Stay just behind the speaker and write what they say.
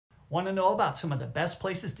Want to know about some of the best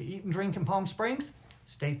places to eat and drink in Palm Springs?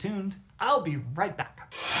 Stay tuned. I'll be right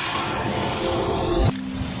back.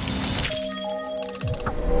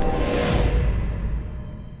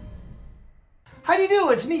 How do you do?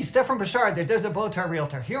 It's me, Stefan Burchard, the Desert Bow-Tie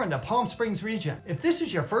Realtor here in the Palm Springs region. If this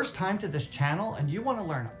is your first time to this channel and you want to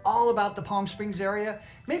learn all about the Palm Springs area,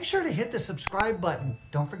 make sure to hit the subscribe button.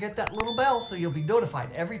 Don't forget that little bell so you'll be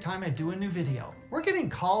notified every time I do a new video. We're getting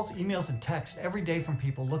calls, emails, and texts every day from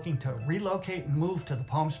people looking to relocate and move to the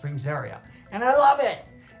Palm Springs area, and I love it!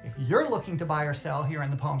 If you're looking to buy or sell here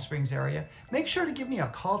in the Palm Springs area, make sure to give me a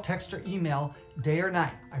call, text, or email day or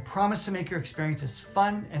night. I promise to make your experience as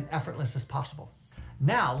fun and effortless as possible.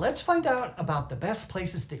 Now, let's find out about the best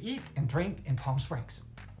places to eat and drink in Palm Springs.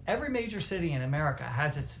 Every major city in America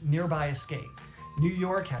has its nearby escape. New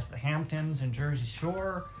York has the Hamptons and Jersey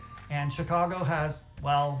Shore, and Chicago has,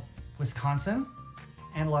 well, Wisconsin.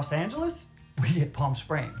 And Los Angeles, we get Palm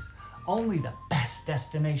Springs. Only the best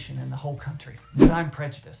destination in the whole country. But I'm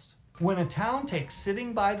prejudiced. When a town takes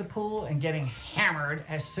sitting by the pool and getting hammered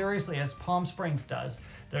as seriously as Palm Springs does,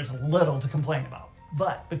 there's little to complain about.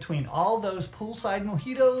 But between all those poolside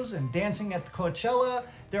mojitos and dancing at the Coachella,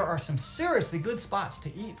 there are some seriously good spots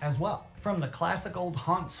to eat as well. From the classic old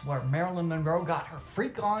haunts where Marilyn Monroe got her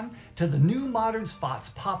freak on, to the new modern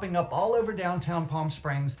spots popping up all over downtown Palm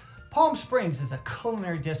Springs is a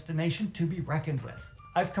culinary destination to be reckoned with.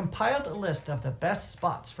 I've compiled a list of the best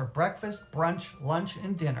spots for breakfast, brunch, lunch,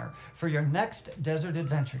 and dinner for your next desert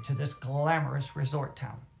adventure to this glamorous resort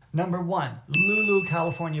town. Number 1, Lulu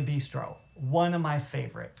California Bistro. One of my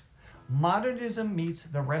favorite. Modernism meets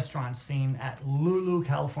the restaurant scene at Lulu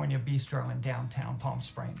California Bistro in downtown Palm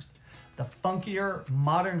Springs. The funkier,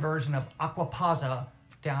 modern version of Aquapaza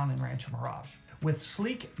down in Rancho Mirage. With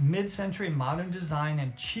sleek, mid-century modern design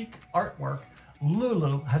and chic artwork,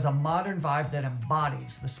 Lulu has a modern vibe that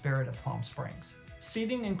embodies the spirit of Palm Springs.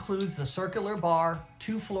 Seating includes the circular bar,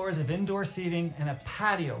 2 floors of indoor seating, and a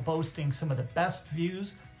patio boasting some of the best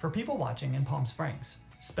views for people watching in Palm Springs.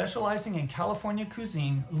 Specializing in California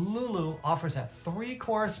cuisine, Lulu offers a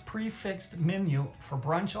 3-course prefixed menu for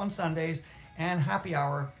brunch on Sundays and happy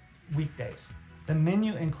hour weekdays. The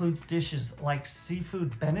menu includes dishes like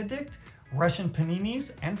seafood Benedict, Russian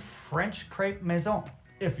paninis, and French crepe maison.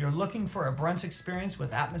 If you're looking for a brunch experience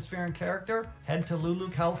with atmosphere and character, head to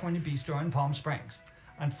Lulu California Bistro in Palm Springs.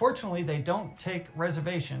 Unfortunately, they don't take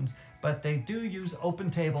reservations, but they do use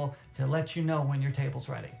Open Table to let you know when your table's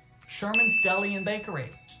ready. Sherman's Deli and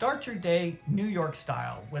Bakery. Start your day New York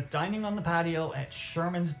style with dining on the patio at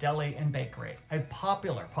Sherman's Deli and Bakery, a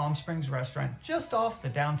popular Palm Springs restaurant just off the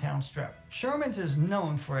downtown strip. Sherman's is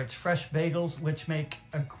known for its fresh bagels, which make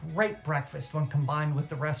a great breakfast when combined with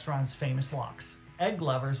the restaurant's famous lox. Egg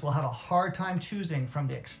lovers will have a hard time choosing from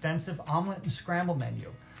the extensive omelet and scramble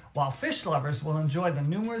menu, while fish lovers will enjoy the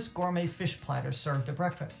numerous gourmet fish platters served at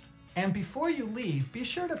breakfast. And before you leave, be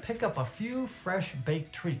sure to pick up a few fresh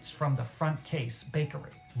baked treats from the Front Case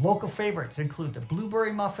Bakery. Local favorites include the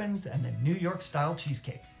blueberry muffins and the New York style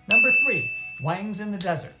cheesecake. Number 3, Wang's in the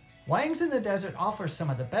Desert. Wang's in the Desert offers some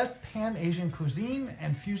of the best Pan-Asian cuisine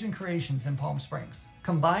and fusion creations in Palm Springs.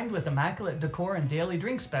 Combined with immaculate decor and daily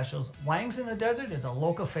drink specials, Wang's in the Desert is a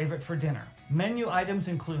local favorite for dinner. Menu items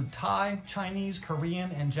include Thai, Chinese,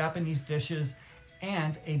 Korean, and Japanese dishes,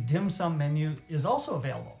 and a dim sum menu is also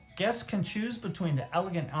available. Guests can choose between the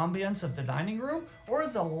elegant ambience of the dining room or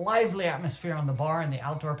the lively atmosphere on the bar and the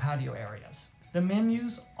outdoor patio areas. The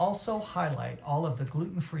menus also highlight all of the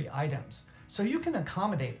gluten-free items, so you can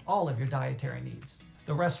accommodate all of your dietary needs.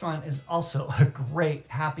 The restaurant is also a great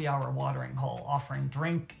happy hour watering hole, offering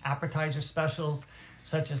drink appetizer specials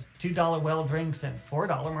such as $2 well drinks and $4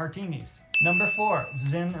 martinis. Number 4,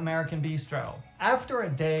 Zen American Bistro. After a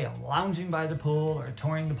day of lounging by the pool or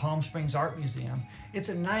touring the Palm Springs Art Museum, it's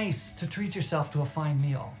nice to treat yourself to a fine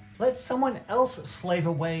meal. Let someone else slave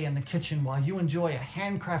away in the kitchen while you enjoy a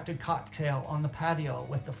handcrafted cocktail on the patio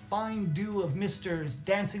with the fine dew of misters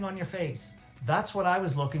dancing on your face. That's what I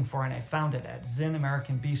was looking for, and I found it at Zen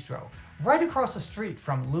American Bistro, right across the street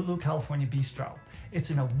from Lulu California Bistro. It's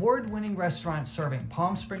an award-winning restaurant serving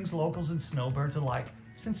Palm Springs locals and snowbirds alike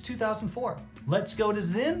since 2004. Let's go to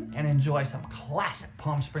Zen and enjoy some classic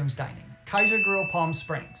Palm Springs dining. Kaiser Grill Palm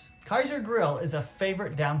Springs. Kaiser Grill is a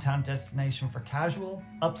favorite downtown destination for casual,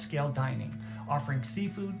 upscale dining, offering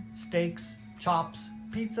seafood, steaks, chops,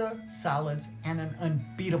 pizza, salads, and an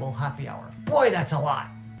unbeatable happy hour. Boy, that's a lot!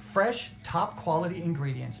 Fresh, top-quality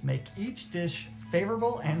ingredients make each dish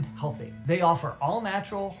favorable and healthy. They offer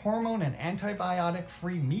all-natural, hormone and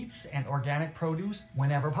antibiotic-free meats and organic produce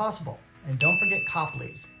whenever possible. And don't forget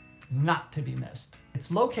Copley's, not to be missed.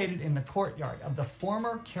 It's located in the courtyard of the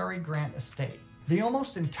former Cary Grant estate. The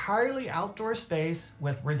almost entirely outdoor space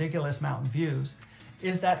with ridiculous mountain views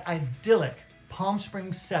is that idyllic Palm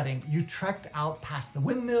Springs setting you trekked out past the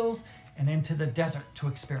windmills and into the desert to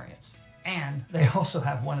experience. And they also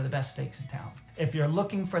have one of the best steaks in town. If you're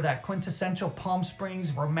looking for that quintessential Palm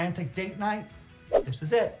Springs romantic date night, this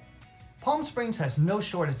is it. Palm Springs has no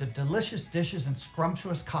shortage of delicious dishes and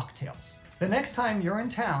scrumptious cocktails. The next time you're in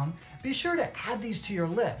town, be sure to add these to your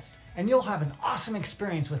list, and you'll have an awesome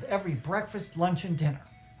experience with every breakfast, lunch, and dinner.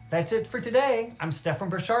 That's it for today. I'm Stefan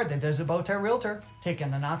Burchard, the Desert Bowtie Realtor,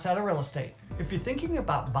 taking the knots out of real estate. If you're thinking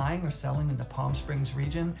about buying or selling in the Palm Springs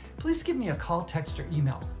region, please give me a call, text, or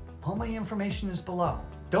email. All my information is below.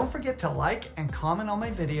 Don't forget to like and comment on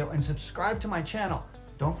my video and subscribe to my channel.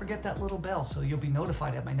 Don't forget that little bell so you'll be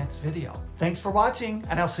notified at my next video. Thanks for watching,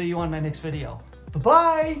 and I'll see you on my next video.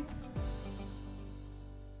 Bye-bye!